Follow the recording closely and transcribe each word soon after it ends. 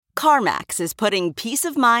CarMax is putting peace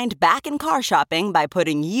of mind back in car shopping by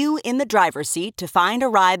putting you in the driver's seat to find a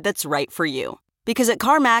ride that's right for you. Because at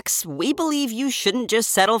CarMax, we believe you shouldn't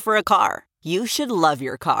just settle for a car. You should love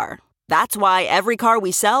your car. That's why every car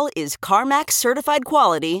we sell is CarMax certified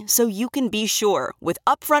quality, so you can be sure with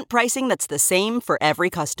upfront pricing that's the same for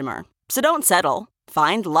every customer. So don't settle.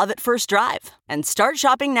 Find love at first drive and start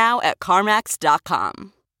shopping now at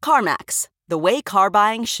CarMax.com. CarMax, the way car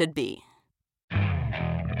buying should be.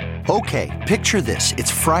 Okay, picture this.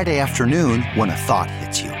 It's Friday afternoon when a thought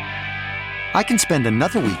hits you. I can spend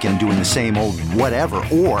another weekend doing the same old whatever,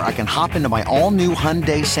 or I can hop into my all-new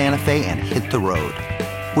Hyundai Santa Fe and hit the road.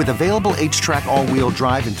 With available H-Track all-wheel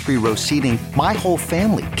drive and 3-row seating, my whole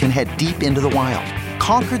family can head deep into the wild.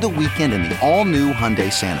 Conquer the weekend in the all-new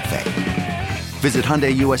Hyundai Santa Fe. Visit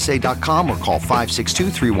HyundaiUSA.com or call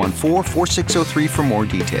 562-314-4603 for more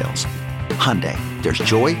details. Hyundai, there's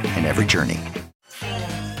joy in every journey.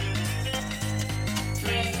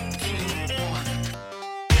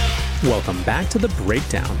 Welcome back to The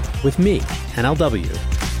Breakdown with me, NLW.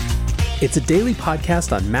 It's a daily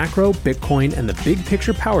podcast on macro, Bitcoin, and the big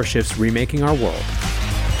picture power shifts remaking our world.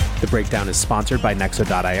 The Breakdown is sponsored by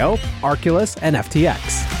Nexo.io, Arculus, and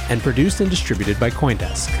FTX, and produced and distributed by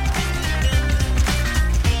CoinDesk.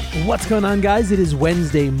 What's going on, guys? It is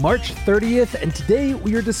Wednesday, March 30th, and today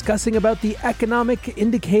we are discussing about the economic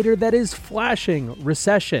indicator that is flashing,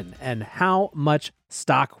 recession, and how much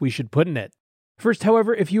stock we should put in it. First,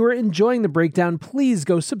 however, if you are enjoying The Breakdown, please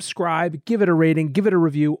go subscribe, give it a rating, give it a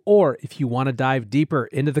review, or if you want to dive deeper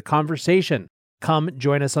into the conversation, come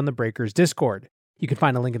join us on the Breakers Discord. You can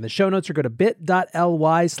find a link in the show notes or go to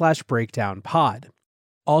bit.ly/breakdownpod.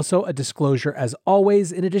 Also, a disclosure as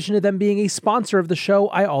always, in addition to them being a sponsor of the show,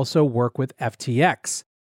 I also work with FTX.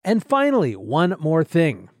 And finally, one more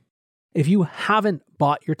thing. If you haven't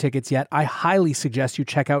bought your tickets yet, I highly suggest you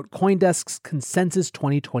check out CoinDesk's Consensus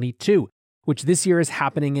 2022, which this year is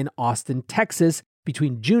happening in Austin, Texas,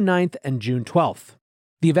 between June 9th and June 12th.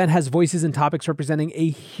 The event has voices and topics representing a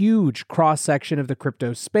huge cross-section of the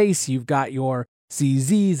crypto space. You've got your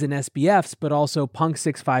CZs and SBFs, but also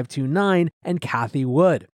Punk6529 and Cathie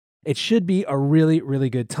Wood. It should be a really, really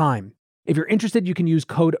good time. If you're interested, you can use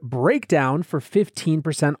code BREAKDOWN for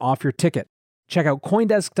 15% off your ticket. Check out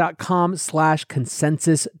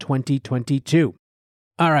CoinDesk.com/consensus2022.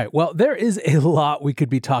 All right, well, there is a lot we could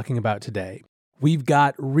be talking about today. We've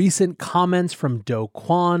got recent comments from Do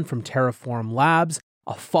Kwon from Terraform Labs,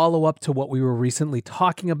 a follow-up to what we were recently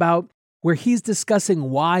talking about, where he's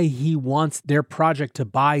discussing why he wants their project to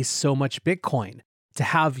buy so much Bitcoin, to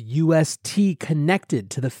have UST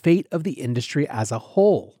connected to the fate of the industry as a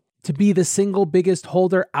whole, to be the single biggest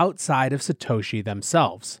holder outside of Satoshi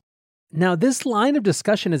themselves. Now, this line of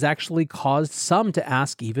discussion has actually caused some to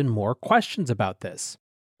ask even more questions about this.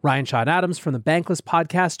 Ryan Sean Adams from the Bankless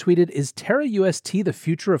podcast tweeted, "Is Terra UST the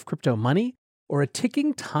future of crypto money or a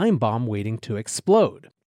ticking time bomb waiting to explode?"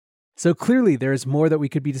 So clearly there's more that we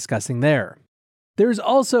could be discussing there. There's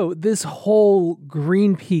also this whole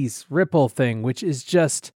Greenpeace Ripple thing, which is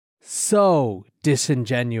just so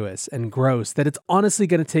disingenuous and gross that it's honestly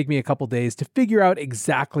going to take me a couple days to figure out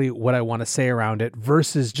exactly what I want to say around it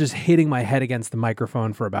versus just hitting my head against the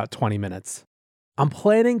microphone for about 20 minutes. I'm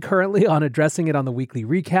planning currently on addressing it on the weekly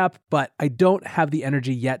recap, but I don't have the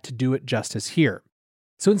energy yet to do it justice here.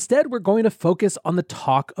 So instead, we're going to focus on the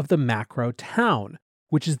talk of the macro town,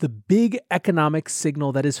 which is the big economic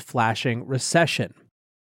signal that is flashing recession.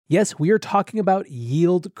 Yes, we are talking about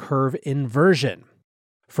yield curve inversion.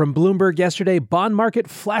 From Bloomberg yesterday, bond market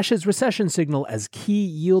flashes recession signal as key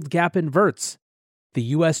yield gap inverts. The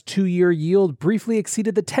US 2-year yield briefly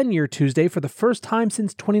exceeded the 10-year Tuesday for the first time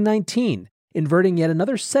since 2019, inverting yet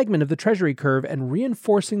another segment of the Treasury curve and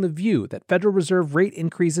reinforcing the view that Federal Reserve rate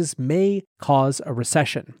increases may cause a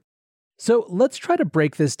recession. So let's try to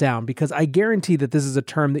break this down because I guarantee that this is a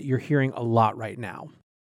term that you're hearing a lot right now.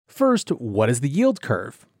 First, what is the yield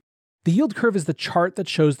curve? The yield curve is the chart that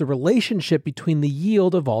shows the relationship between the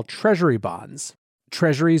yield of all Treasury bonds.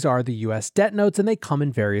 Treasuries are the US debt notes and they come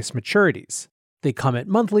in various maturities. They come at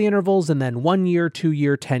monthly intervals and then 1 year, 2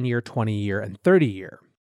 year, 10 year, 20 year, and 30 year.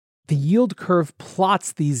 The yield curve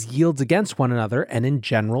plots these yields against one another and in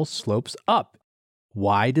general slopes up.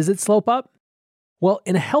 Why does it slope up? Well,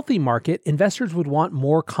 in a healthy market, investors would want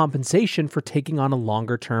more compensation for taking on a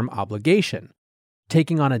longer-term obligation.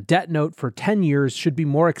 Taking on a debt note for 10 years should be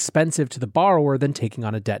more expensive to the borrower than taking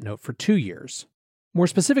on a debt note for 2 years. More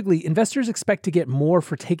specifically, investors expect to get more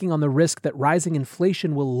for taking on the risk that rising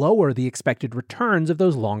inflation will lower the expected returns of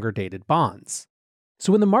those longer-dated bonds.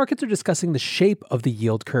 So when the markets are discussing the shape of the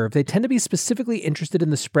yield curve, they tend to be specifically interested in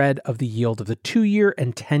the spread of the yield of the 2-year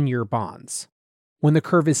and 10-year bonds. When the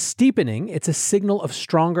curve is steepening, it's a signal of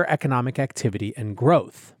stronger economic activity and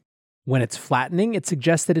growth. When it's flattening, it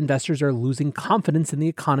suggests that investors are losing confidence in the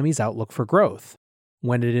economy's outlook for growth.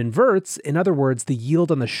 When it inverts, in other words, the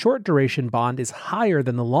yield on the short duration bond is higher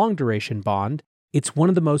than the long duration bond, it's one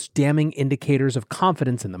of the most damning indicators of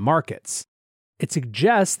confidence in the markets. It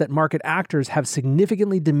suggests that market actors have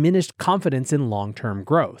significantly diminished confidence in long-term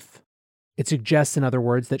growth. It suggests, in other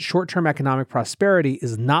words, that short-term economic prosperity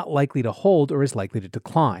is not likely to hold or is likely to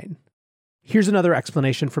decline. Here's another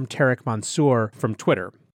explanation from Tarek Mansour from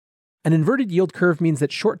Twitter. An inverted yield curve means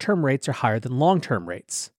that short-term rates are higher than long-term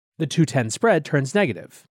rates. The 2-10 spread turns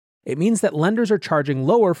negative. It means that lenders are charging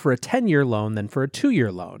lower for a 10-year loan than for a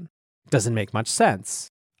 2-year loan. Doesn't make much sense,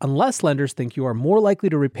 unless lenders think you are more likely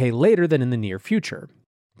to repay later than in the near future.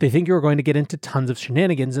 They think you are going to get into tons of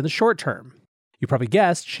shenanigans in the short term. You probably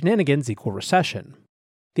guessed shenanigans equal recession.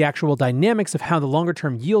 The actual dynamics of how the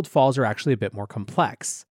longer-term yield falls are actually a bit more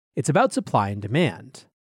complex. It's about supply and demand.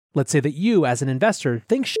 Let's say that you, as an investor,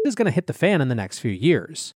 think shit is going to hit the fan in the next few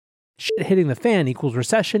years. Shit hitting the fan equals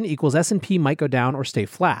recession equals S&P might go down or stay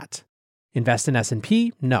flat. Invest in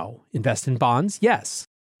S&P? No. Invest in bonds? Yes.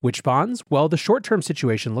 Which bonds? Well, the short-term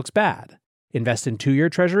situation looks bad. Invest in 2-year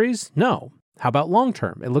treasuries? No. How about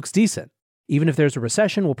long-term? It looks decent. Even if there's a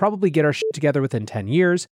recession, we'll probably get our shit together within 10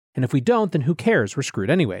 years, and if we don't, then who cares? We're screwed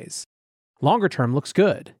anyways. Longer term looks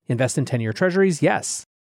good. Invest in 10-year treasuries? Yes.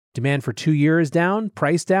 Demand for 2-year is down,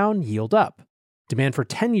 price down, yield up. Demand for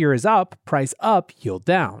 10-year is up, price up, yield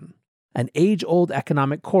down. An age-old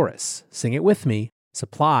economic chorus. Sing it with me.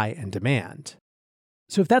 Supply and demand.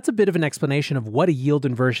 So if that's a bit of an explanation of what a yield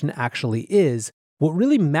inversion actually is, what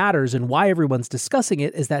really matters and why everyone's discussing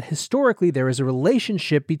it is that historically there is a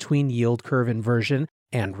relationship between yield curve inversion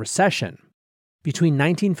and recession. Between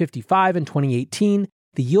 1955 and 2018,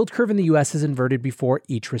 the yield curve in the US is inverted before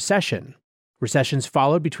each recession. Recessions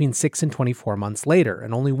followed between 6 and 24 months later,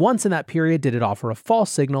 and only once in that period did it offer a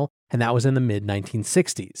false signal, and that was in the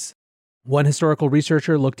mid-1960s. One historical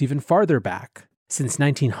researcher looked even farther back. Since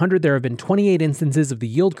 1900, there have been 28 instances of the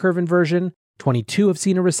yield curve inversion, 22 have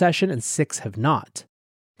seen a recession, and 6 have not.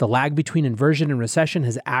 The lag between inversion and recession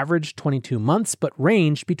has averaged 22 months, but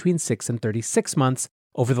ranged between 6 and 36 months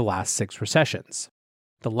over the last 6 recessions.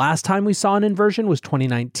 The last time we saw an inversion was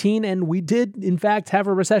 2019, and we did, in fact, have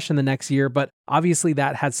a recession the next year, but obviously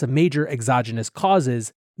that had some major exogenous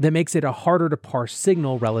causes that makes it a harder to parse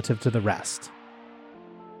signal relative to the rest.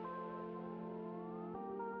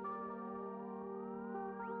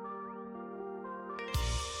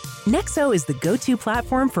 Nexo is the go-to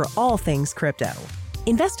platform for all things crypto.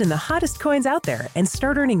 Invest in the hottest coins out there and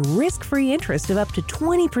start earning risk-free interest of up to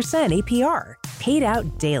 20% APR, paid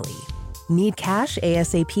out daily. Need cash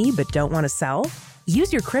ASAP but don't want to sell?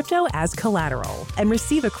 Use your crypto as collateral and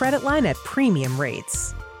receive a credit line at premium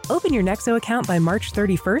rates. Open your Nexo account by March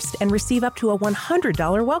 31st and receive up to a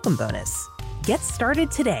 $100 welcome bonus. Get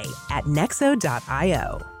started today at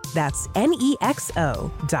nexo.io. That's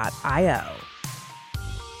nexo.io.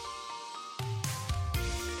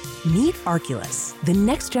 Meet Arculus, the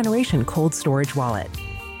next-generation cold storage wallet.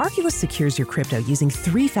 Arculus secures your crypto using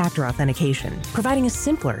 3-factor authentication, providing a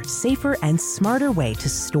simpler, safer, and smarter way to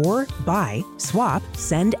store, buy, swap,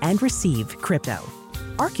 send, and receive crypto.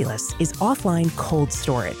 Arculus is offline cold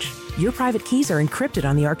storage. Your private keys are encrypted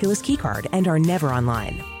on the Arculus keycard and are never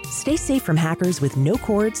online. Stay safe from hackers with no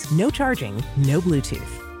cords, no charging, no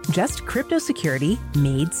Bluetooth. Just crypto security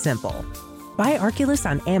made simple. Buy Arculus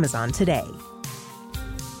on Amazon today.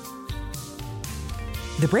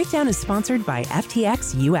 The Breakdown is sponsored by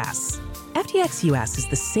FTX US. FTX US is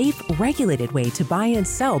the safe, regulated way to buy and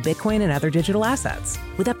sell Bitcoin and other digital assets,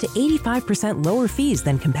 with up to 85% lower fees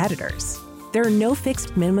than competitors. There are no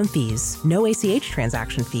fixed minimum fees, no ACH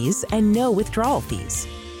transaction fees, and no withdrawal fees.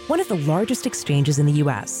 One of the largest exchanges in the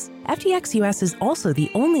US, FTX US is also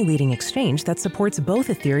the only leading exchange that supports both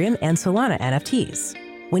Ethereum and Solana NFTs.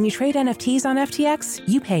 When you trade NFTs on FTX,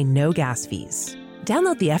 you pay no gas fees.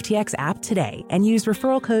 Download the FTX app today and use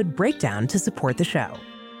referral code BREAKDOWN to support the show.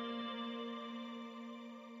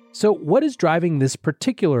 So what is driving this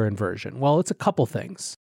particular inversion? Well, it's a couple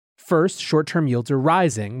things. First, short-term yields are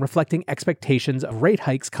rising, reflecting expectations of rate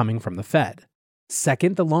hikes coming from the Fed.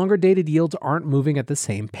 Second, the longer-dated yields aren't moving at the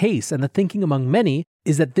same pace, and the thinking among many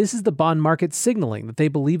is that this is the bond market signaling that they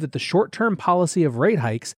believe that the short-term policy of rate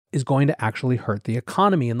hikes is going to actually hurt the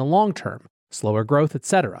economy in the long term, slower growth,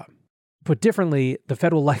 etc. Put differently, the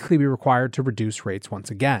Fed will likely be required to reduce rates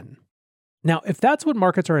once again. Now, if that's what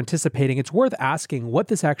markets are anticipating, it's worth asking what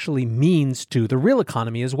this actually means to the real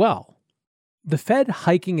economy as well. The Fed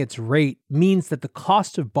hiking its rate means that the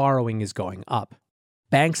cost of borrowing is going up.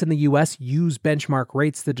 Banks in the US use benchmark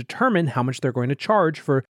rates to determine how much they're going to charge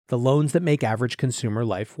for the loans that make average consumer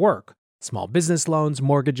life work. Small business loans,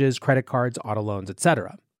 mortgages, credit cards, auto loans,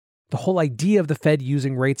 etc. The whole idea of the Fed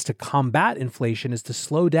using rates to combat inflation is to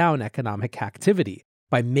slow down economic activity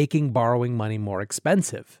by making borrowing money more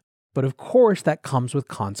expensive. But of course, that comes with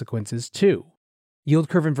consequences too. Yield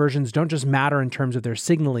curve inversions don't just matter in terms of their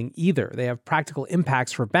signaling either. They have practical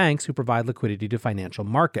impacts for banks who provide liquidity to financial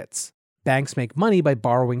markets. Banks make money by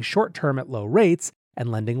borrowing short-term at low rates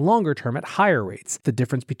and lending longer-term at higher rates, the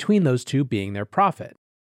difference between those two being their profit.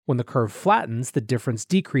 When the curve flattens, the difference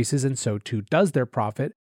decreases and so too does their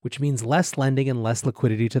profit, which means less lending and less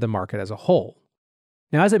liquidity to the market as a whole.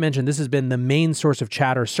 Now, as I mentioned, this has been the main source of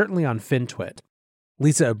chatter, certainly on FinTwit.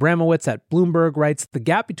 Lisa Abramowitz at Bloomberg writes, the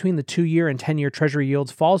gap between the 2-year and 10-year Treasury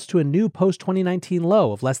yields falls to a new post-2019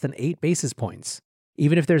 low of less than 8 basis points.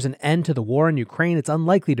 Even if there's an end to the war in Ukraine, it's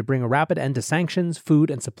unlikely to bring a rapid end to sanctions, food,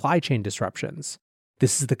 and supply chain disruptions.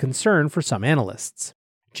 This is the concern for some analysts.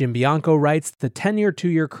 Jim Bianco writes, the 10-year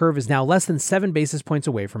 2-year curve is now less than 7 basis points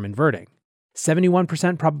away from inverting.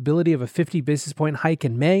 71% probability of a 50 basis point hike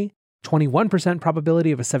in May, 21%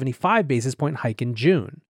 probability of a 75 basis point hike in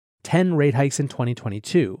June. 10 rate hikes in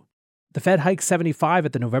 2022. The Fed hiked 75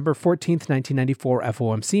 at the November 14, 1994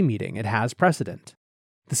 FOMC meeting. It has precedent.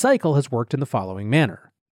 The cycle has worked in the following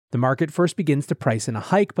manner. The market first begins to price in a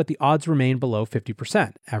hike, but the odds remain below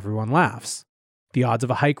 50%. Everyone laughs. The odds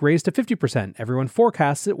of a hike raise to 50%. Everyone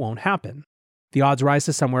forecasts it won't happen. The odds rise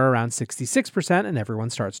to somewhere around 66%, and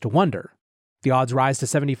everyone starts to wonder. The odds rise to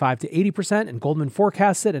 75 to 80%, and Goldman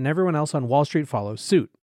forecasts it, and everyone else on Wall Street follows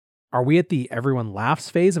suit. Are we at the everyone laughs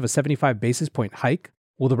phase of a 75 basis point hike?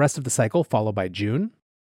 Will the rest of the cycle follow by June?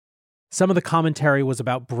 Some of the commentary was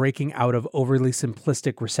about breaking out of overly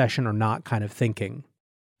simplistic recession or not kind of thinking.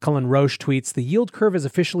 Cullen Roche tweets, the yield curve is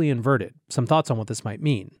officially inverted. Some thoughts on what this might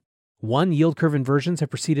mean. 1, yield curve inversions have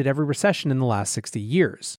preceded every recession in the last 60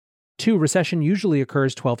 years. 2, recession usually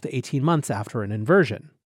occurs 12 to 18 months after an inversion.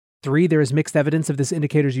 3, there is mixed evidence of this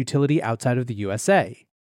indicator's utility outside of the USA.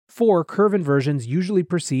 4, curve inversions usually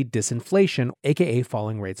precede disinflation, aka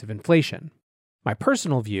falling rates of inflation. My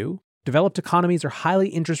personal view, developed economies are highly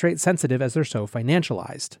interest rate sensitive as they're so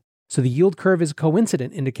financialized. So the yield curve is a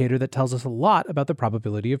coincident indicator that tells us a lot about the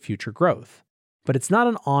probability of future growth. But it's not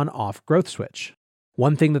an on-off growth switch.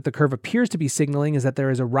 One thing that the curve appears to be signaling is that there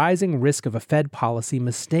is a rising risk of a Fed policy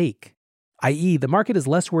mistake. I.e., the market is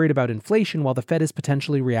less worried about inflation while the Fed is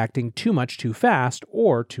potentially reacting too much too fast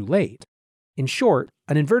or too late. In short,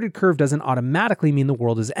 an inverted curve doesn't automatically mean the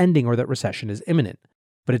world is ending or that recession is imminent,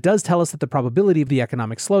 but it does tell us that the probability of the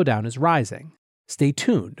economic slowdown is rising. Stay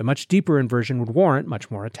tuned, a much deeper inversion would warrant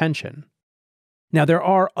much more attention. Now, there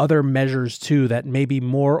are other measures too that may be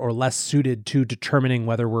more or less suited to determining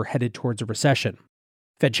whether we're headed towards a recession.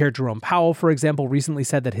 Fed Chair Jerome Powell, for example, recently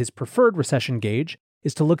said that his preferred recession gauge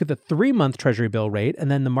is to look at the 3-month Treasury bill rate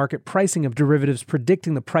and then the market pricing of derivatives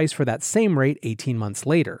predicting the price for that same rate 18 months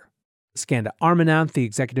later. Skanda Armananth, the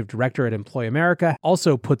executive director at Employ America,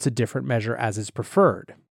 also puts a different measure as his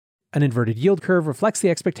preferred. An inverted yield curve reflects the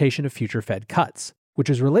expectation of future Fed cuts, which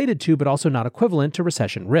is related to but also not equivalent to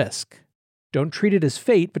recession risk. Don't treat it as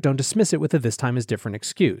fate, but don't dismiss it with a this time is different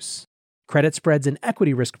excuse. Credit spreads and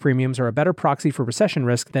equity risk premiums are a better proxy for recession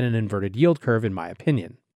risk than an inverted yield curve, in my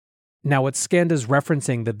opinion. Now, what Skanda's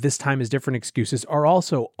referencing, that this time is different excuses, are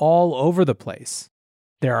also all over the place.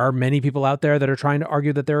 There are many people out there that are trying to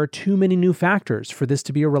argue that there are too many new factors for this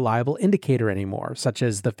to be a reliable indicator anymore, such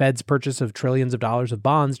as the Fed's purchase of trillions of dollars of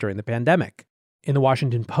bonds during the pandemic. In the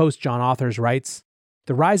Washington Post, John Authers writes,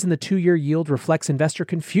 the rise in the 2-year yield reflects investor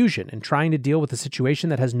confusion in trying to deal with a situation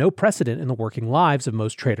that has no precedent in the working lives of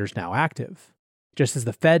most traders now active. Just as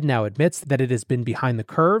the Fed now admits that it has been behind the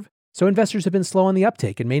curve, so investors have been slow on the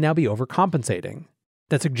uptake and may now be overcompensating.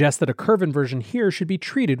 That suggests that a curve inversion here should be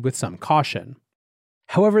treated with some caution.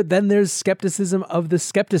 However, then there's skepticism of the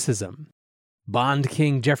skepticism. Bond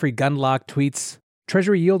King Jeffrey Gundlach tweets,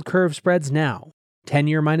 Treasury yield curve spreads now.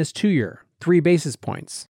 10-year minus 2-year, 3 basis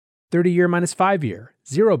points. 30-year minus 5-year,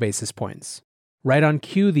 0 basis points. Right on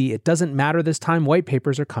cue, the it doesn't matter this time white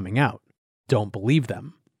papers are coming out. Don't believe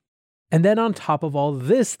them. And then on top of all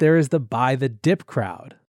this, there is the buy the dip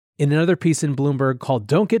crowd. In another piece in Bloomberg called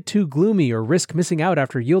Don't Get Too Gloomy or Risk Missing Out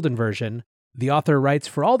After Yield Inversion, the author writes,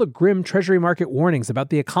 for all the grim Treasury market warnings about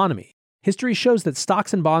the economy, history shows that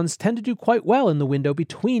stocks and bonds tend to do quite well in the window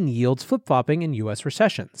between yields flip-flopping and U.S.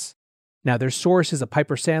 recessions. Now, their source is a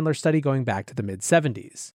Piper Sandler study going back to the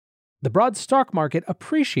mid-70s. The broad stock market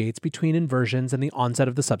appreciates between inversions and the onset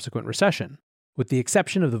of the subsequent recession. With the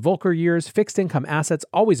exception of the Volcker years, fixed income assets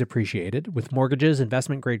always appreciated, with mortgages,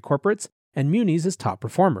 investment-grade corporates, and munis as top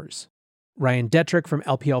performers. Ryan Detrick from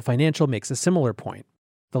LPL Financial makes a similar point.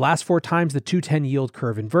 The last 4 times the 2-10 yield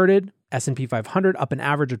curve inverted, S&P 500 up an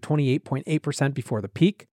average of 28.8% before the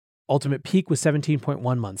peak. Ultimate peak was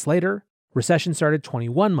 17.1 months later. Recession started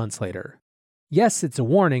 21 months later. Yes, it's a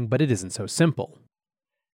warning, but it isn't so simple.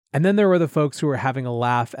 And then there were the folks who were having a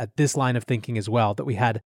laugh at this line of thinking as well, that we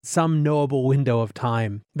had some knowable window of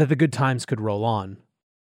time that the good times could roll on.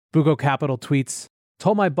 Bugo Capital tweets,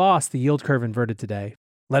 "Told my boss the yield curve inverted today.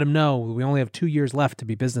 Let him know we only have 2 years left to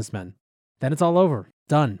be businessmen. Then it's all over.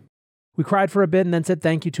 Done. We cried for a bit and then said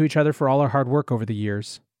thank you to each other for all our hard work over the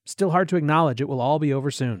years. Still hard to acknowledge it will all be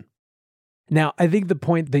over soon." Now, I think the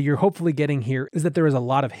point that you're hopefully getting here is that there is a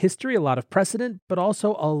lot of history, a lot of precedent, but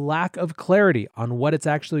also a lack of clarity on what it's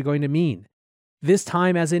actually going to mean. This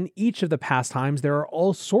time, as in each of the past times, there are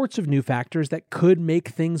all sorts of new factors that could make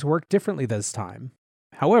things work differently this time.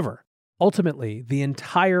 However, ultimately, the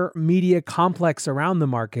entire media complex around the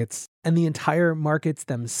markets and the entire markets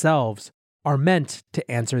themselves are meant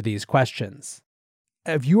to answer these questions.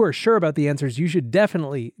 If you are sure about the answers, you should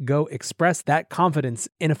definitely go express that confidence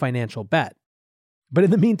in a financial bet. But in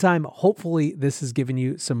the meantime, hopefully this has given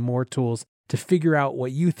you some more tools to figure out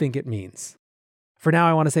what you think it means. For now,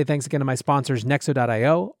 I want to say thanks again to my sponsors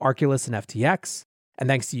Nexo.io, Arculus, and FTX, and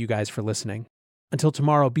thanks to you guys for listening. Until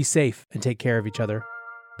tomorrow, be safe and take care of each other.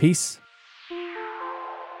 Peace.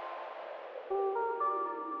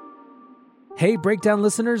 Hey, Breakdown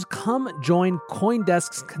listeners, come join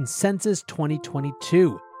CoinDesk's Consensus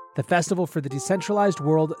 2022, the festival for the decentralized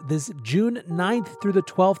world, this June 9th through the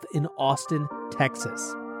 12th in Austin,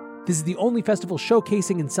 Texas. This is the only festival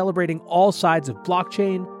showcasing and celebrating all sides of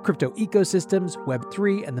blockchain, crypto ecosystems,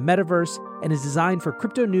 Web3, and the metaverse, and is designed for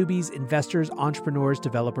crypto newbies, investors, entrepreneurs,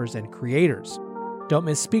 developers, and creators. Don't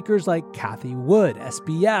miss speakers like Cathie Wood,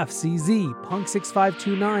 SBF, CZ,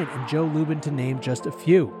 Punk6529, and Joe Lubin, to name just a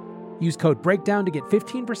few. Use code BREAKDOWN to get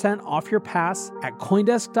 15% off your pass at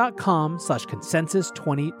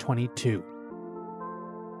CoinDesk.com/consensus2022.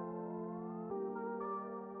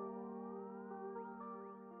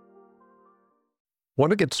 Want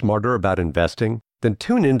to get smarter about investing? Then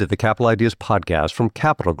tune into the Capital Ideas podcast from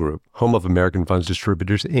Capital Group, home of American Funds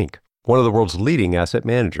Distributors, Inc., one of the world's leading asset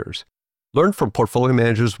managers. Learn from portfolio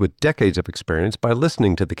managers with decades of experience by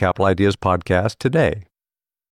listening to the Capital Ideas podcast today.